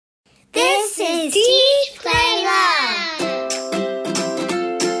This is Teach Play Love.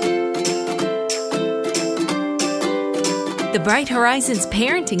 The Bright Horizons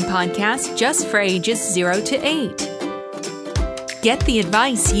Parenting Podcast just for ages 0 to 8. Get the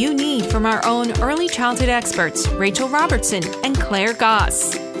advice you need from our own early childhood experts, Rachel Robertson and Claire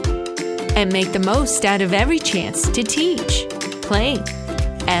Goss. And make the most out of every chance to teach, play,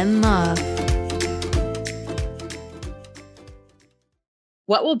 and love.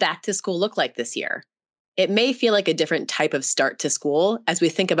 What will back to school look like this year? It may feel like a different type of start to school as we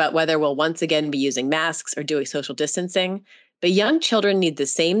think about whether we'll once again be using masks or doing social distancing, but young children need the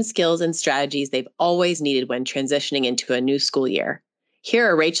same skills and strategies they've always needed when transitioning into a new school year. Here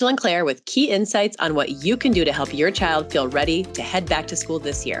are Rachel and Claire with key insights on what you can do to help your child feel ready to head back to school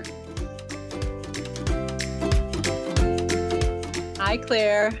this year. Hi,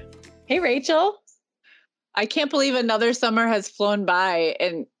 Claire. Hey, Rachel. I can't believe another summer has flown by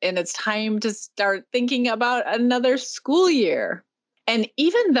and it's time to start thinking about another school year. And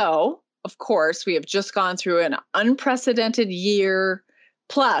even though, of course, we have just gone through an unprecedented year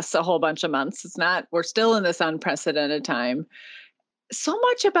plus a whole bunch of months, we're still in this unprecedented time. So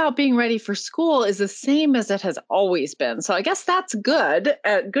much about being ready for school is the same as it has always been. So I guess that's good.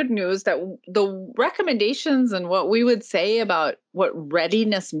 Good news that the recommendations and what we would say about what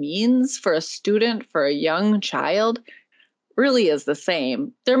readiness means for a student, for a young child, really is the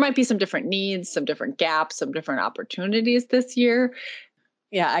same. There might be some different needs, some different gaps, some different opportunities this year.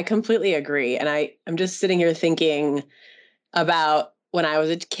 Yeah, I completely agree. And I'm just sitting here thinking about when I was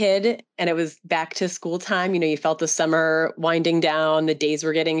a kid and it was back to school time. You felt the summer winding down, the days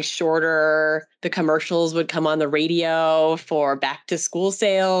were getting shorter, the commercials would come on the radio for back to school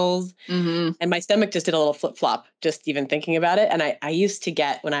sales. Mm-hmm. And my stomach just did a little flip flop, just even thinking about it. And I used to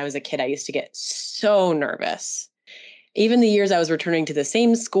get, when I was a kid, I used to get so nervous. Even the years I was returning to the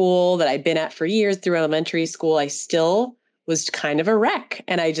same school that I'd been at for years through elementary school, I still was kind of a wreck.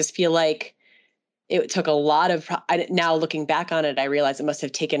 And I just feel like it took a lot of, now looking back on it, I realize it must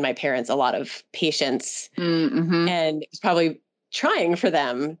have taken my parents a lot of patience. Mm-hmm. And it was probably trying for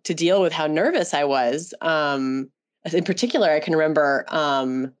them to deal with how nervous I was. In particular, I can remember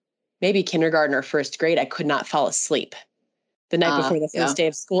maybe kindergarten or first grade, I could not fall asleep the night before the first day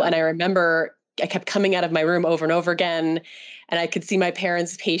of school. And I remember I kept coming out of my room over and over again, and I could see my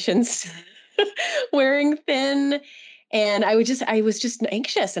parents' patience wearing thin. And I was just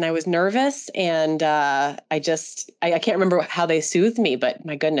anxious and I was nervous. And I can't remember how they soothed me, but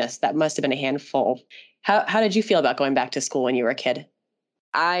my goodness, that must have been a handful. How did you feel about going back to school when you were a kid?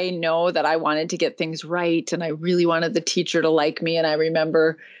 I know that I wanted to get things right and I really wanted the teacher to like me. And I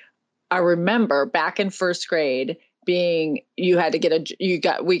remember back in first grade we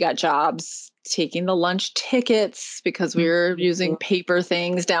got jobs taking the lunch tickets because we were using paper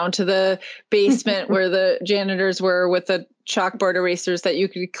things down to the basement where the janitors were with the chalkboard erasers that you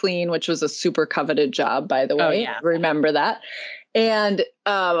could clean, which was a super coveted job, by the way. Oh, yeah. Remember that. And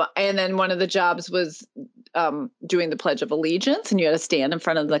then one of the jobs was doing the Pledge of Allegiance, and you had to stand in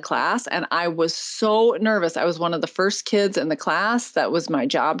front of the class. And I was so nervous. I was one of the first kids in the class. That was my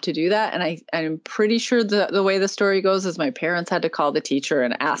job to do that. And I'm pretty sure the way the story goes is my parents had to call the teacher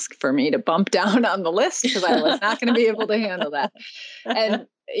and ask for me to bump down on the list because I was not going to be able to handle that. And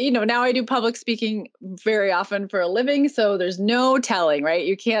now I do public speaking very often for a living. So there's no telling, right?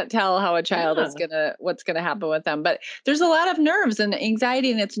 You can't tell how a child what's going to happen with them, but there's a lot of nerves and anxiety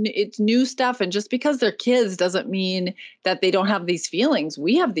and it's new stuff. And just because they're kids doesn't mean that they don't have these feelings.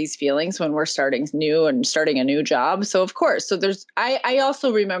 We have these feelings when we're starting new and starting a new job. So of course, I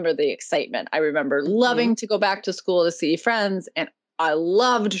also remember the excitement. I remember loving to go back to school to see friends, and I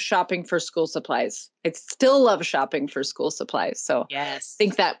loved shopping for school supplies. I still love shopping for school supplies. So yes, I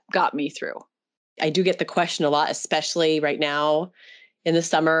think that got me through. I do get the question a lot, especially right now in the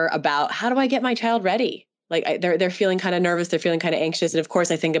summer, about how do I get my child ready? Like they're feeling kind of nervous. They're feeling kind of anxious. And of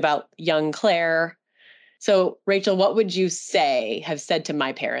course, I think about young Claire. So Rachel, what would you have said to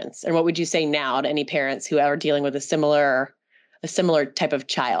my parents? And what would you say now to any parents who are dealing with a similar type of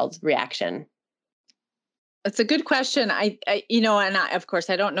child reaction? That's a good question. Of course,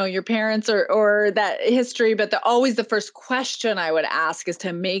 I don't know your parents or that history, but always the first question I would ask is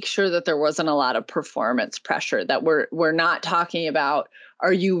to make sure that there wasn't a lot of performance pressure, that we're not talking about,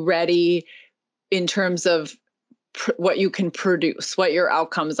 are you ready in terms of what you can produce, what your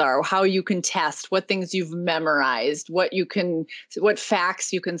outcomes are, how you can test, what things you've memorized, what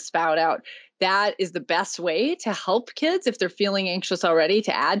facts you can spout out. That is the best way to help kids if they're feeling anxious already,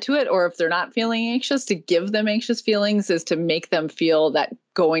 to add to it, or if they're not feeling anxious, to give them anxious feelings, is to make them feel that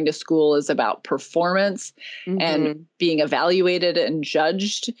going to school is about performance and being evaluated and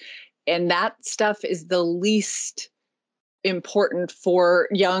judged. And that stuff is the least important for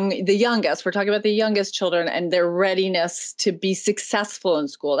the youngest. We're talking about the youngest children and their readiness to be successful in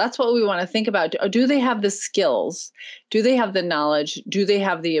school. That's what we want to think about. Do they have the skills? Do they have the knowledge? Do they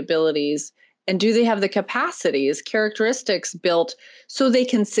have the abilities? And do they have the capacities, characteristics built so they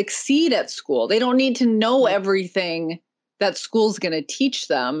can succeed at school? They don't need to know everything that school's going to teach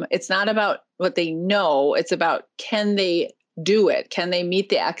them. It's not about what they know. It's about, can they do it? Can they meet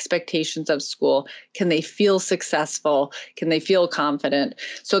the expectations of school? Can they feel successful? Can they feel confident?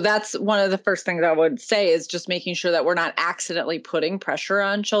 So that's one of the first things I would say, is just making sure that we're not accidentally putting pressure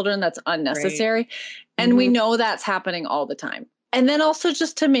on children that's unnecessary. Right. And we know that's happening all the time. And then also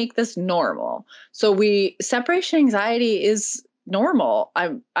just to make this normal. So separation anxiety is normal.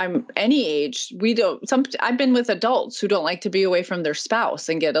 I'm any age. I've been with adults who don't like to be away from their spouse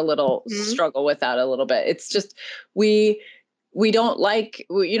and get a little struggle with that a little bit. It's just, we don't like,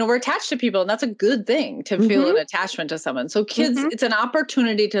 we're attached to people, and that's a good thing, to feel an attachment to someone. So kids, it's an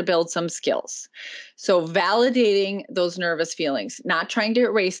opportunity to build some skills. So validating those nervous feelings, not trying to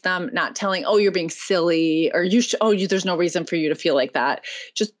erase them, not telling, oh, you're being silly, or there's no reason for you to feel like that.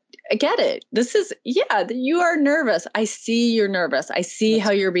 Just, I get it. You are nervous. I see you're nervous. I see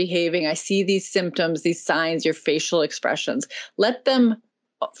how you're behaving. I see these symptoms, these signs, your facial expressions. Let them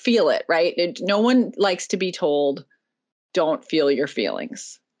feel it, right? No one likes to be told, don't feel your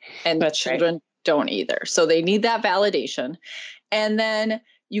feelings. And children don't either. So they need that validation. And then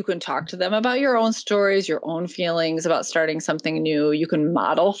you can talk to them about your own stories, your own feelings about starting something new. You can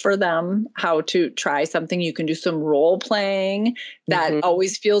model for them how to try something. You can do some role playing that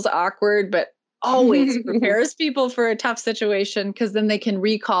always feels awkward, but always prepares people for a tough situation, because then they can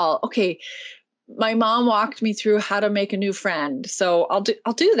recall, okay, my mom walked me through how to make a new friend. So I'll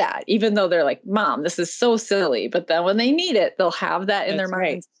do that, even though they're like, Mom, this is so silly. But then when they need it, they'll have that in their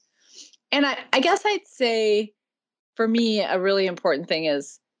minds. And I guess I'd say, for me, a really important thing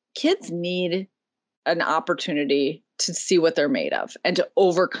is kids need an opportunity to see what they're made of and to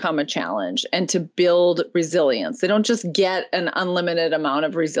overcome a challenge and to build resilience. They don't just get an unlimited amount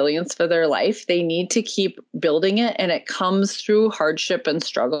of resilience for their life. They need to keep building it, and it comes through hardship and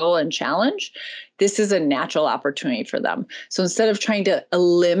struggle and challenge. This is a natural opportunity for them. So instead of trying to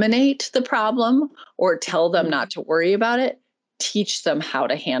eliminate the problem or tell them not to worry about it, teach them how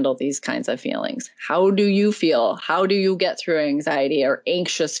to handle these kinds of feelings. How do you feel? How do you get through anxiety or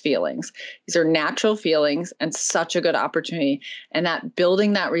anxious feelings? These are natural feelings and such a good opportunity. And that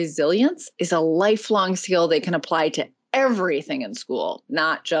building that resilience is a lifelong skill they can apply to everything in school,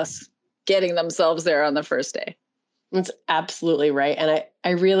 not just getting themselves there on the first day. That's absolutely right. And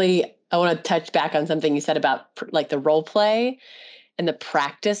I want to touch back on something you said about like the role play and the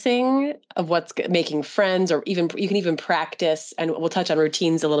practicing of what's making friends, or even you can even practice, and we'll touch on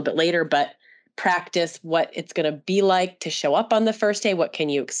routines a little bit later, but practice what it's going to be like to show up on the first day. What can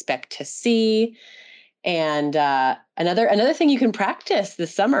you expect to see? And another thing you can practice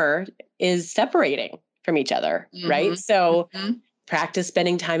this summer is separating from each other, right? So practice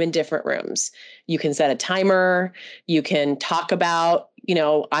spending time in different rooms. You can set a timer. You can talk about,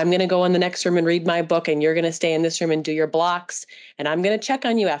 I'm going to go in the next room and read my book, and you're going to stay in this room and do your blocks. And I'm going to check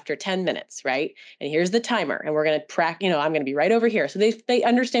on you after 10 minutes, right? And here's the timer. And we're going to practice, I'm going to be right over here. So they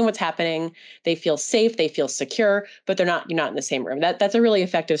understand what's happening. They feel safe. They feel secure, but you're not in the same room. That's a really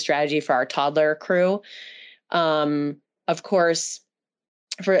effective strategy for our toddler crew. Of course,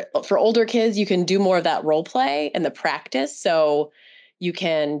 for older kids, you can do more of that role play and the practice. So you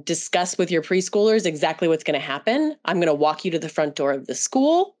can discuss with your preschoolers exactly what's going to happen. I'm going to walk you to the front door of the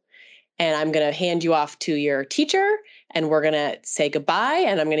school, and I'm going to hand you off to your teacher, and we're going to say goodbye,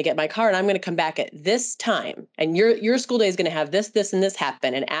 and I'm going to get my car, and I'm going to come back at this time. And your school day is going to have this, and this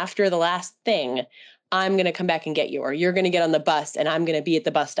happen. And after the last thing, I'm going to come back and get you, or you're going to get on the bus and I'm going to be at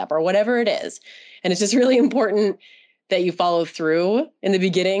the bus stop, or whatever it is. And it's just really important that you follow through in the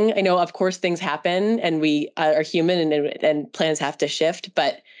beginning. I know, of course, things happen and we are human, and plans have to shift.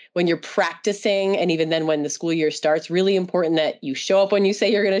 But when you're practicing, and even then when the school year starts, really important that you show up when you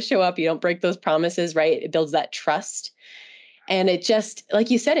say you're going to show up. You don't break those promises, right? It builds that trust. And it just, like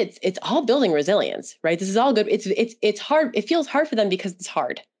you said, it's all building resilience, right? This is all good. It's hard. It feels hard for them because it's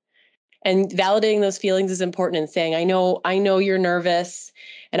hard. And validating those feelings is important, and saying, I know you're nervous,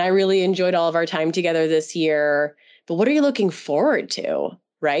 and I really enjoyed all of our time together this year. But what are you looking forward to,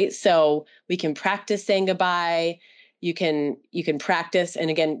 right? So we can practice saying goodbye. You can practice, and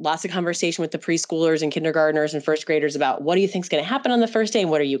again, lots of conversation with the preschoolers and kindergartners and first graders about what do you think is going to happen on the first day,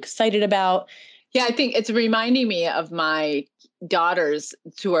 and what are you excited about? Yeah, I think it's reminding me of my daughters,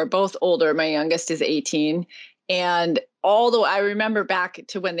 who are both older. My youngest is 18, and although I remember back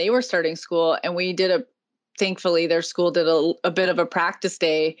to when they were starting school, and thankfully their school did a bit of a practice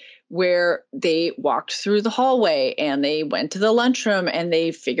day where they walked through the hallway and they went to the lunchroom and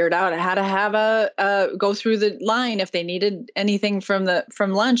they figured out how to have go through the line if they needed anything from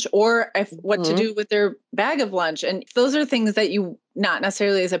lunch, or what to do with their bag of lunch. And those are things that you, not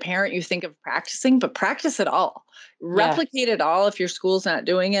necessarily as a parent, you think of practicing, but practice it all. Replicate it all if your school's not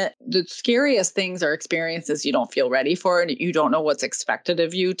doing it. The scariest things are experiences you don't feel ready for, and you don't know what's expected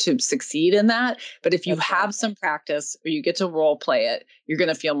of you to succeed in that. But if you have some practice or you get to role play it, you're going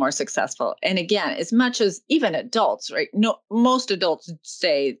to feel more successful. And again, as much as even adults, right? No, most adults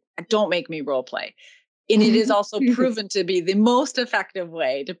say, don't make me role play. And it is also proven to be the most effective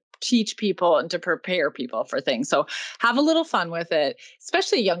way to teach people and to prepare people for things. So have a little fun with it,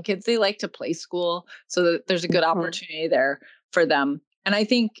 especially young kids. They like to play school. So that there's a good opportunity there for them. And I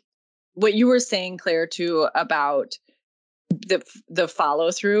think what you were saying, Claire, too, about the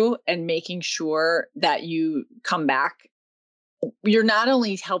follow through and making sure that you come back, you're not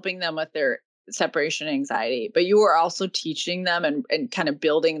only helping them with their separation anxiety, but you are also teaching them and kind of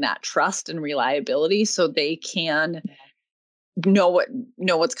building that trust and reliability so they can know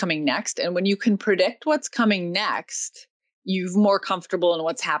what's coming next. And when you can predict what's coming next, you're more comfortable in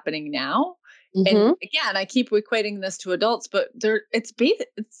what's happening now. And again, I keep equating this to adults, but it's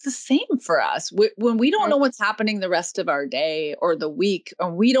the same for us. When we don't know what's happening the rest of our day or the week,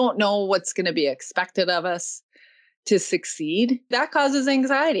 or we don't know what's going to be expected of us to succeed, that causes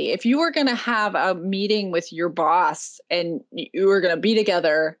anxiety. If you were going to have a meeting with your boss and you were going to be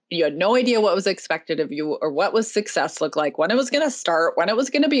together, you had no idea what was expected of you or what was success look like, when it was going to start, when it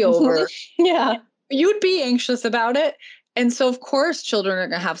was going to be over. You'd be anxious about it. And so, of course, children are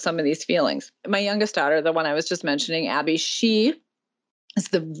going to have some of these feelings. My youngest daughter, the one I was just mentioning, Abby, she is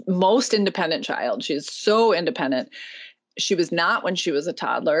the most independent child. She is so independent. She was not when she was a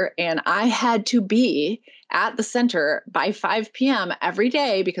toddler. And I had to be at the center by 5 p.m. every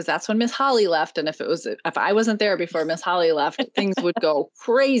day because that's when Miss Holly left. And if I wasn't there before Miss Holly left, things would go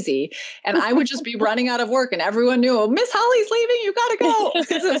crazy. And I would just be running out of work and everyone knew, oh, Miss Holly's leaving, you got to go.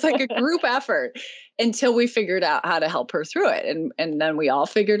 Because it was like a group effort until we figured out how to help her through it. And then we all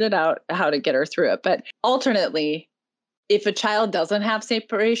figured it out how to get her through it. But alternately, if a child doesn't have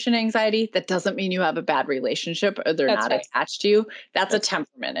separation anxiety, that doesn't mean you have a bad relationship or they're not attached to you. That's a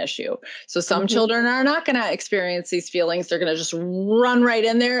temperament issue. So some children are not going to experience these feelings. They're going to just run right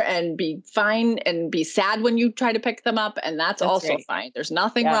in there and be fine and be sad when you try to pick them up. And that's also fine. There's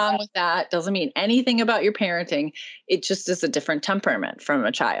nothing wrong with that. Doesn't mean anything about your parenting. It just is a different temperament from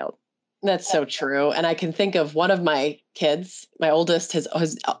a child. That's so true. And I can think of one of my kids, my oldest has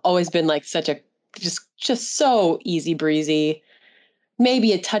always been like such a just so easy breezy,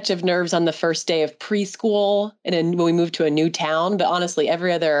 maybe a touch of nerves on the first day of preschool and then when we moved to a new town. But honestly,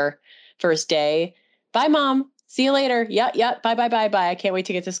 every other first day, bye, Mom. See you later. Yeah. Bye. I can't wait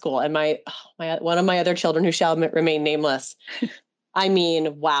to get to school. And my one of my other children who shall remain nameless. I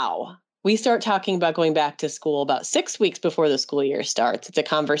mean, wow. We start talking about going back to school about 6 weeks before the school year starts. It's a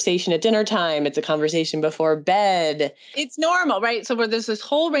conversation at dinner time. It's a conversation before bed. It's normal, right? So where there's this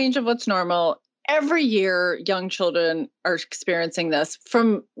whole range of what's normal. Every year, young children are experiencing this,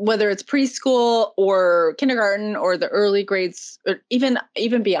 from whether it's preschool or kindergarten or the early grades, or even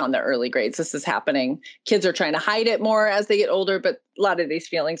beyond the early grades. This is happening. Kids are trying to hide it more as they get older, but a lot of these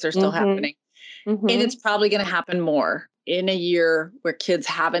feelings are still happening. And it's probably going to happen more in a year where kids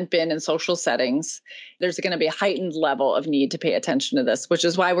haven't been in social settings. There's going to be a heightened level of need to pay attention to this, which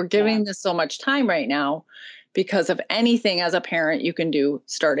is why we're giving this so much time right now. Because of anything as a parent you can do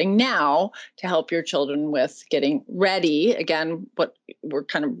starting now to help your children with getting ready. Again, what we're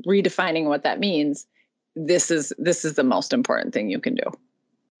kind of redefining what that means. This is the most important thing you can do.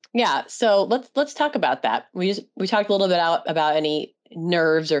 Yeah. So let's talk about that. We talked a little bit about any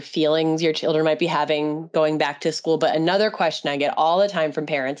nerves or feelings your children might be having going back to school. But another question I get all the time from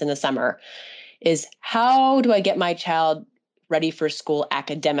parents in the summer is, how do I get my child ready for school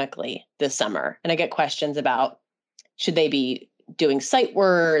academically this summer? And I get questions about, should they be doing sight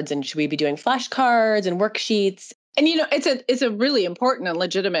words and should we be doing flashcards and worksheets? And, it's a really important and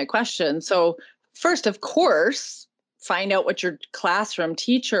legitimate question. So first, of course, find out what your classroom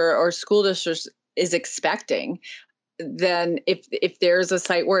teacher or school district is expecting. Then if there's a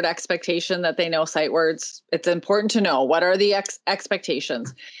sight word expectation that they know sight words, it's important to know what are the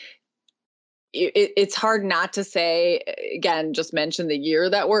expectations. It's hard not to say, again, just mention the year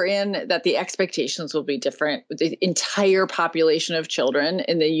that we're in, that the expectations will be different. The entire population of children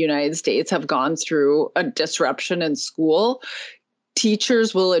in the United States have gone through a disruption in school.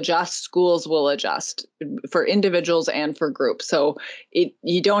 teachers will adjust, schools will adjust for individuals and for groups. So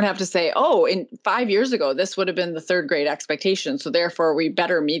you don't have to say, oh, in 5 years ago, this would have been the third grade expectation. So therefore we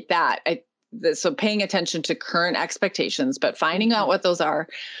better meet that. So paying attention to current expectations, but finding out what those are.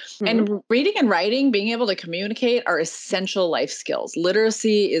 And reading and writing, being able to communicate are essential life skills.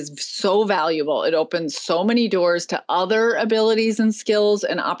 Literacy is so valuable. It opens so many doors to other abilities and skills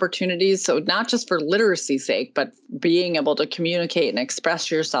and opportunities. So not just for literacy's sake, but being able to communicate and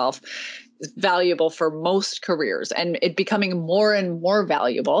express yourself is valuable for most careers, and it becoming more and more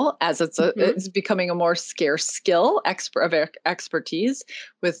valuable as it's becoming a more scarce skill of expertise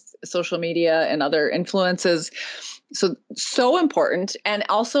with social media and other influences. So important. And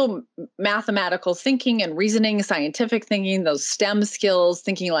also mathematical thinking and reasoning, scientific thinking, those STEM skills,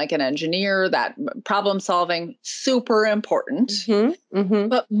 thinking like an engineer, that problem solving, super important.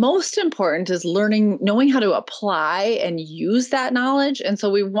 But most important is knowing how to apply and use that knowledge. And so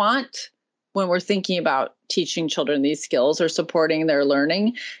we want, when we're thinking about teaching children these skills or supporting their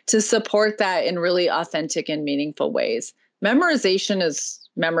learning, to support that in really authentic and meaningful ways. Memorization is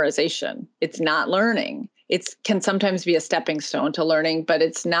memorization. It's not learning. It can sometimes be a stepping stone to learning, but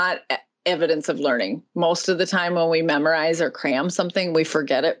it's not evidence of learning. Most of the time when we memorize or cram something, we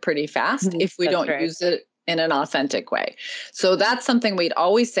forget it pretty fast if we don't use it in an authentic way. So that's something we'd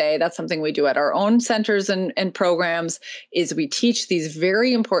always say. That's something we do at our own centers and programs, is we teach these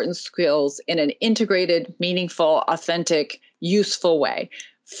very important skills in an integrated, meaningful, authentic, useful way.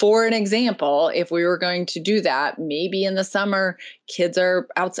 For an example, if we were going to do that, maybe in the summer, kids are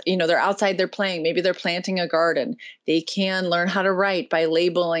outside, they're outside, they're playing, maybe they're planting a garden. They can learn how to write by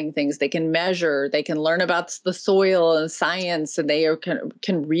labeling things. They can measure, they can learn about the soil and science, and they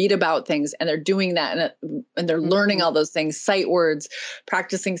can read about things, and they're doing that. And they're learning all those things, sight words,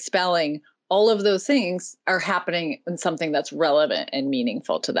 practicing spelling. All of those things are happening in something that's relevant and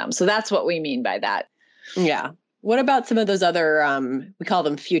meaningful to them. So that's what we mean by that. Yeah. What about some of those other, we call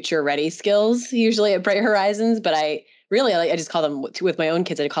them future ready skills, usually at Bright Horizons, but I just call them, with my own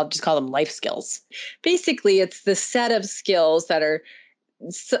kids, just call them life skills. Basically, it's the set of skills that are,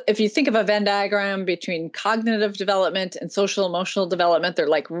 if you think of a Venn diagram between cognitive development and social emotional development, they're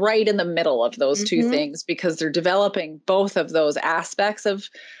like right in the middle of those two things, because they're developing both of those aspects of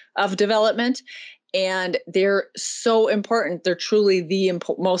development. And they're so important. They're truly the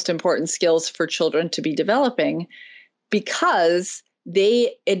most important skills for children to be developing, because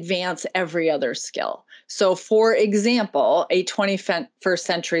they advance every other skill. So, for example, a 21st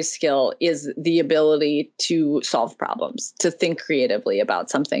century skill is the ability to solve problems, to think creatively about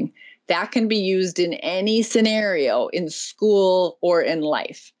something. That can be used in any scenario, in school or in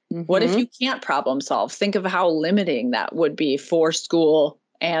life. What if you can't problem solve? Think of how limiting that would be for school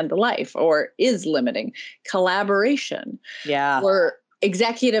and life, or is limiting. Collaboration. Yeah. Or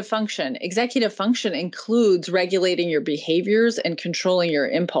executive function. Executive function includes regulating your behaviors and controlling your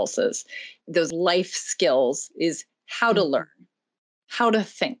impulses. Those life skills is how to learn, how to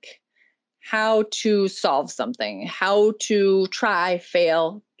think, how to solve something, how to try,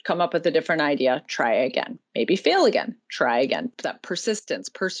 fail, come up with a different idea, try again, maybe fail again, try again. That persistence,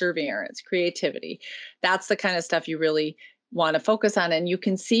 perseverance, creativity, that's the kind of stuff you really want to focus on. And you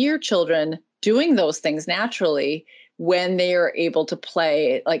can see your children doing those things naturally when they are able to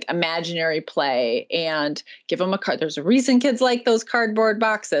play, like imaginary play, and give them a card. There's a reason kids like those cardboard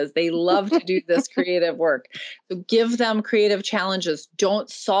boxes. They love to do this creative work. So give them creative challenges. Don't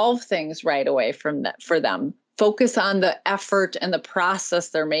solve things right away for them. Focus on the effort and the process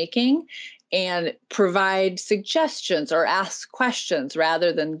they're making, and provide suggestions or ask questions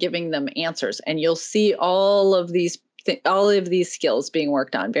rather than giving them answers. And you'll see all of these skills being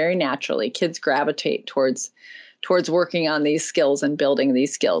worked on very naturally. Kids gravitate towards working on these skills and building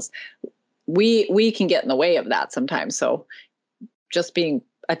these skills. We can get in the way of that sometimes. So just being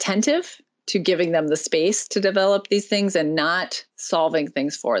attentive to giving them the space to develop these things and not solving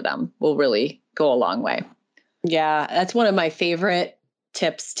things for them will really go a long way. Yeah, that's one of my favorite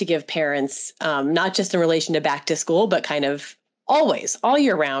tips to give parents, not just in relation to back to school, but kind of always, all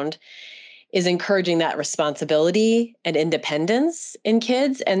year round, is encouraging that responsibility and independence in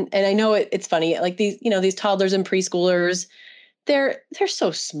kids. And I know it's funny, like these toddlers and preschoolers, they're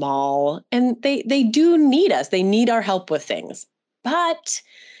so small, and they do need us. They need our help with things, but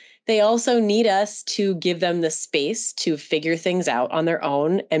they also need us to give them the space to figure things out on their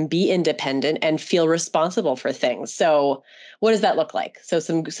own and be independent and feel responsible for things. So what does that look like? So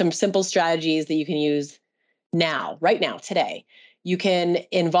some simple strategies that you can use now, right now, today. You can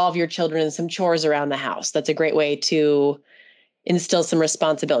involve your children in some chores around the house. That's a great way to instill some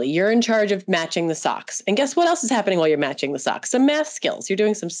responsibility. You're in charge of matching the socks. And guess what else is happening while you're matching the socks? Some math skills. You're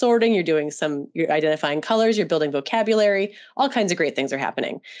doing some sorting, you're identifying colors, you're building vocabulary, all kinds of great things are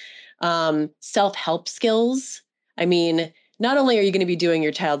happening. Self-help skills. I mean, not only are you going to be doing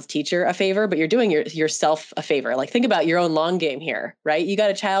your child's teacher a favor, but you're doing yourself a favor. Like, think about your own long game here, right? You got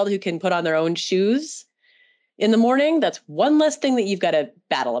a child who can put on their own shoes in the morning. That's one less thing that you've got to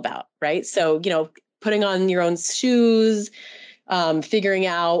battle about, right? So, putting on your own shoes, figuring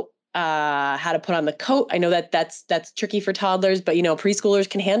out how to put on the coat. I know that's tricky for toddlers, but preschoolers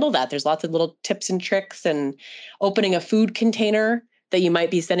can handle that. There's lots of little tips and tricks, and opening a food container that you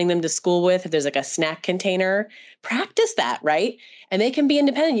might be sending them to school with. If there's like a snack container, practice that, right? And they can be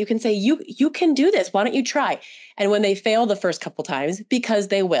independent. You can say, you can do this. Why don't you try? And when they fail the first couple times, because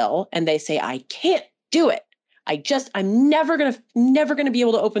they will, and they say, I can't do it. I'm never going to be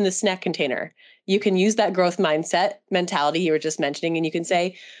able to open the snack container. You can use that growth mindset mentality you were just mentioning, and you can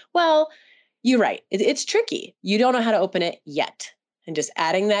say, well, you're right. It's tricky. You don't know how to open it yet. And just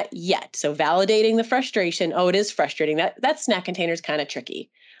adding that yet. So validating the frustration. Oh, it is frustrating. That snack container is kind of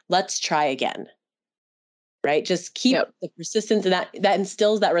tricky. Let's try again. Right? Just keep the persistence, and that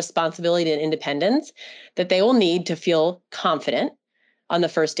instills that responsibility and independence that they will need to feel confident on the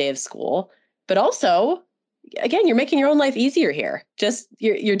first day of school. But also, again, you're making your own life easier here. Just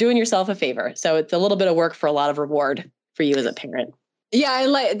you're doing yourself a favor. So it's a little bit of work for a lot of reward for you as a parent. Yeah, I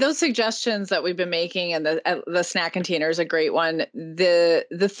like those suggestions that we've been making, and the snack container is a great one.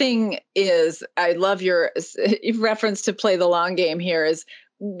 The thing is, I love your reference to play the long game here. Is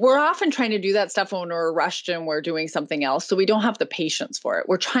we're often trying to do that stuff when we're rushed and we're doing something else, so we don't have the patience for it.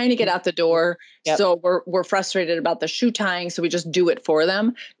 We're trying to get out the door, so we're frustrated about the shoe tying, so we just do it for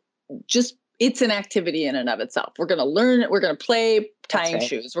them. It's an activity in and of itself. We're going to learn it. We're going to play tying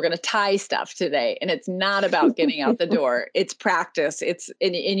shoes. We're going to tie stuff today. And it's not about getting out the door. It's practice.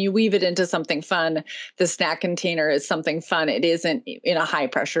 And you weave it into something fun. The snack container is something fun. It isn't in a high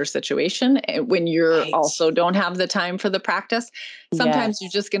pressure situation when you're also don't have the time for the practice. Sometimes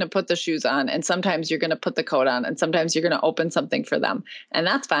you're just going to put the shoes on, and sometimes you're going to put the coat on, and sometimes you're going to open something for them. And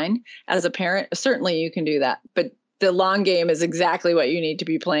that's fine. As a parent, certainly you can do that. But the long game is exactly what you need to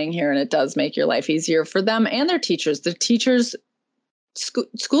be playing here. And it does make your life easier for them and their teachers. The teachers,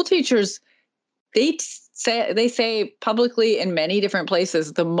 school teachers, they say publicly in many different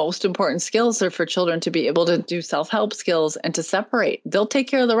places, the most important skills are for children to be able to do self-help skills and to separate. They'll take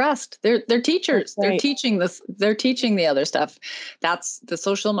care of the rest. They're teachers. They're teaching this. They're teaching the other stuff. That's the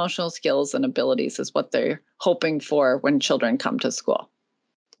social emotional skills and abilities is what they're hoping for when children come to school.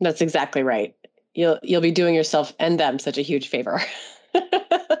 That's exactly right. You'll be doing yourself and them such a huge favor.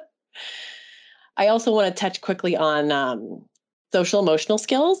 I also want to touch quickly on social emotional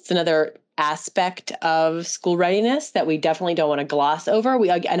skills. It's another aspect of school readiness that we definitely don't want to gloss over. We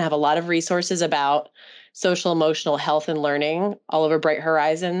again have a lot of resources about social emotional health and learning all over Bright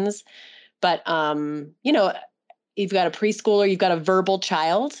Horizons. But you've got a preschooler, you've got a verbal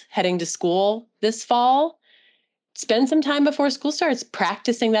child heading to school this fall. Spend some time before school starts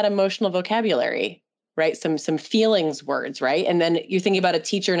practicing that emotional vocabulary, right? Some feelings words, right? And then you're thinking about a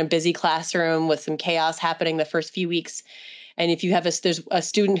teacher in a busy classroom with some chaos happening the first few weeks. And if you have there's a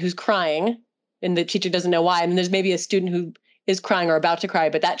student who's crying and the teacher doesn't know why, and there's maybe a student who is crying or about to cry,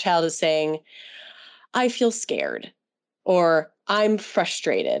 but that child is saying, I feel scared, or I'm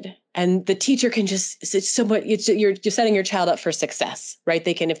frustrated. And the teacher can you're setting your child up for success, right?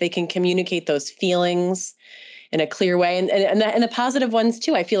 If they can communicate those feelings in a clear way. And the positive ones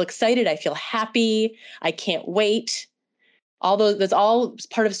too. I feel excited. I feel happy. I can't wait. That's all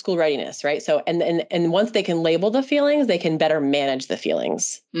part of school readiness, right? So, and once they can label the feelings, they can better manage the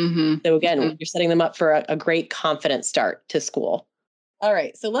feelings. Mm-hmm. So again, you're setting them up for a great confident start to school. All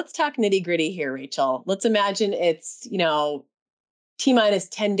right. So let's talk nitty gritty here, Rachel. Let's imagine it's, T-minus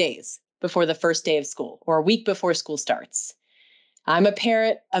 10 days before the first day of school or a week before school starts. I'm a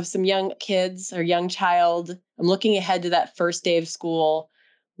parent of some young kids or young child. I'm looking ahead to that first day of school.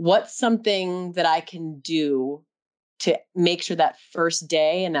 What's something that I can do to make sure that first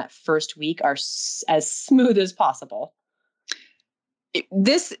day and that first week are as smooth as possible?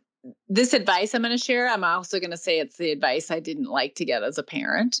 This advice I'm going to share, I'm also going to say it's the advice I didn't like to get as a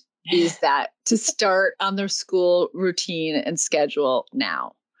parent, is that to start on their school routine and schedule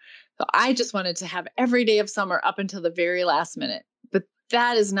now. So I just wanted to have every day of summer up until the very last minute. But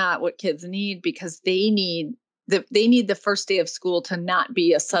that is not what kids need, because they need the first day of school to not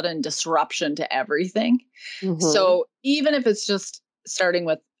be a sudden disruption to everything. Mm-hmm. So even if it's just starting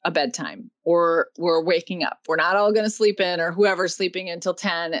with a bedtime, or we're waking up. We're not all going to sleep in, or whoever's sleeping until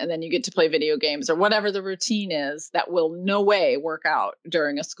 10, and then you get to play video games or whatever the routine is that will no way work out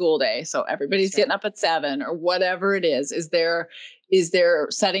during a school day. So everybody's getting up at 7 or whatever it is. Is there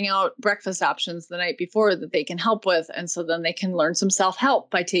setting out breakfast options the night before that they can help with? And so then they can learn some self-help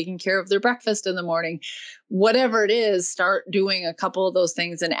by taking care of their breakfast in the morning. Whatever it is, start doing a couple of those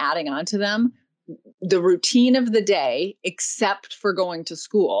things and adding on to them. The routine of the day, except for going to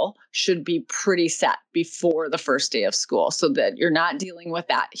school, should be pretty set before the first day of school so that you're not dealing with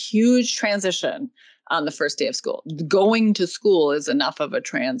that huge transition on the first day of school. Going to school is enough of a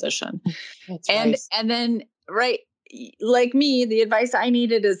transition. That's and right. and then, right, like me, the advice I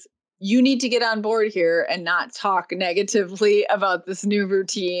needed is you need to get on board here and not talk negatively about this new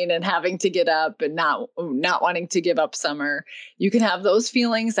routine and having to get up and not wanting to give up summer. You can have those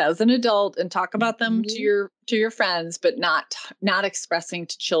feelings as an adult and talk about them to your friends, but not expressing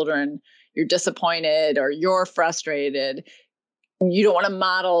to children you're disappointed or you're frustrated. You don't want to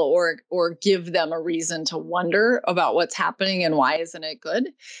model or give them a reason to wonder about what's happening and why isn't it good.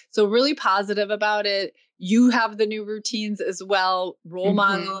 So really positive about it. You have the new routines as well. Role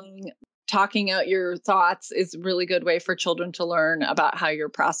modeling, talking out your thoughts is a really good way for children to learn about how you're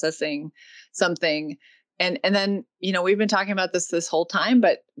processing something. And then, we've been talking about this whole time,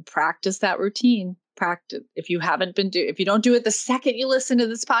 but practice that routine. Practice. If you don't do it the second you listen to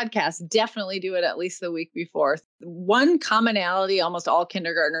this podcast, definitely do it at least the week before. One commonality almost all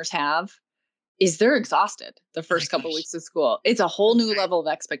kindergartners have is they're exhausted the first couple of weeks of school. It's a whole new level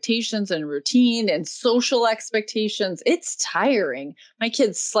of expectations and routine and social expectations. It's tiring. My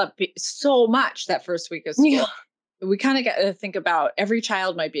kids slept so much that first week of school. Yeah. We kind of got to think about every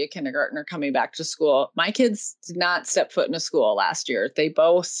child might be a kindergartner coming back to school. My kids did not step foot in a school last year. They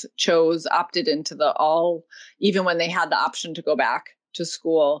both opted into even when they had the option to go back to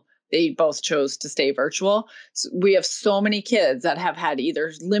school, they both chose to stay virtual. So we have so many kids that have had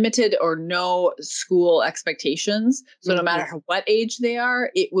either limited or no school expectations. So no matter what age they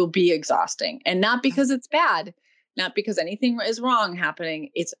are, it will be exhausting. And not because it's bad, not because anything is wrong happening.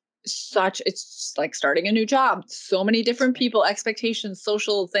 It's just like starting a new job. So many different people, expectations,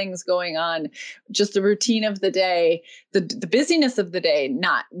 social things going on, just the routine of the day, the busyness of the day.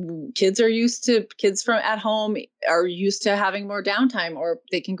 Kids from at home are used to having more downtime, or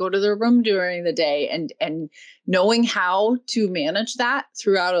they can go to their room during the day, and knowing how to manage that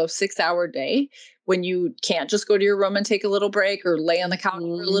throughout a 6-hour day when you can't just go to your room and take a little break or lay on the couch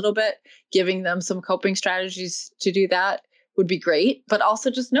for a little bit, giving them some coping strategies to do that would be great, but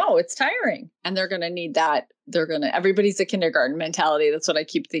also just know it's tiring and they're going to need that. Everybody's a kindergarten mentality. That's what I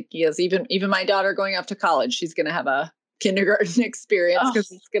keep thinking is even my daughter going off to college, she's going to have a kindergarten experience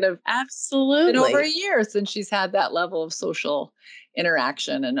because it's going to absolutely been over a year since she's had that level of social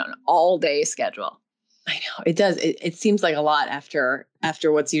interaction and an all day schedule. I know it does. It seems like a lot after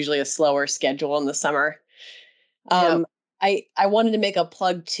what's usually a slower schedule in the summer. Yep. I wanted to make a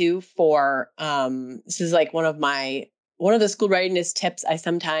plug too for, this is like one of the school readiness tips I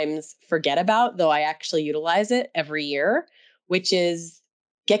sometimes forget about, though I actually utilize it every year, which is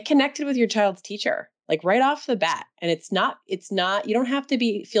get connected with your child's teacher, like right off the bat. And it's not, you don't have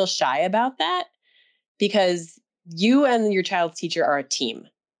to feel shy about that, because you and your child's teacher are a team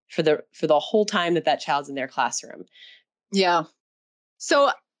for the whole time that child's in their classroom. Yeah.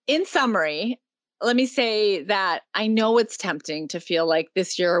 So in summary, let me say that I know it's tempting to feel like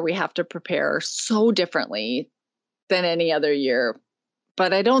this year we have to prepare so differently than any other year,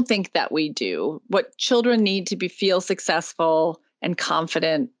 but I don't think that we do. What children need to feel successful and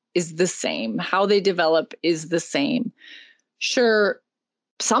confident is the same. How they develop is the same. Sure,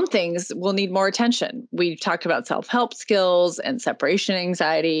 some things will need more attention. We've talked about self-help skills and separation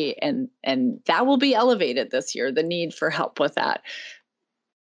anxiety, and that will be elevated this year, the need for help with that.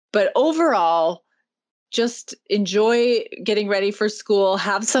 But overall, just enjoy getting ready for school,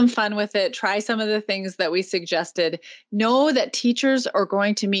 have some fun with it, try some of the things that we suggested. Know that teachers are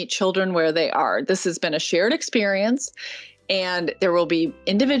going to meet children where they are. This has been a shared experience, and there will be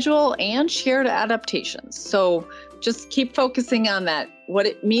individual and shared adaptations. So just keep focusing on that. What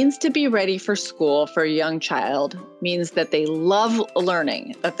it means to be ready for school for a young child means that they love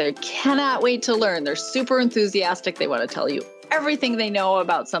learning, that they cannot wait to learn. They're super enthusiastic. They want to tell you everything they know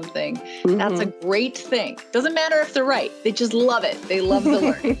about something. That's a great thing. Doesn't matter if they're right. They just love it. They love to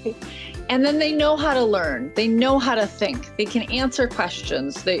learn. And then they know how to learn. They know how to think. They can answer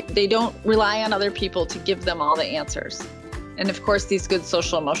questions. They don't rely on other people to give them all the answers. And of course, these good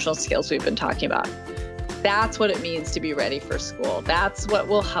social emotional skills we've been talking about. That's what it means to be ready for school. That's what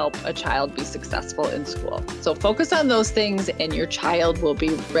will help a child be successful in school. So focus on those things and your child will be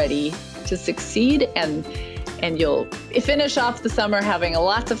ready to succeed, and you'll finish off the summer having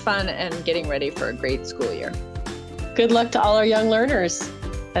lots of fun and getting ready for a great school year. Good luck to all our young learners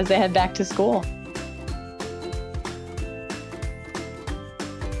as they head back to school.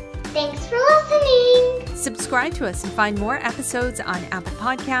 Thanks for listening. Subscribe to us and find more episodes on Apple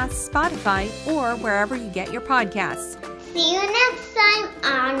Podcasts, Spotify, or wherever you get your podcasts. See you next time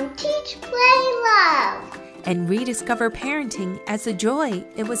on Teach, Play, Love. And rediscover parenting as the joy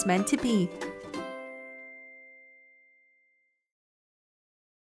it was meant to be.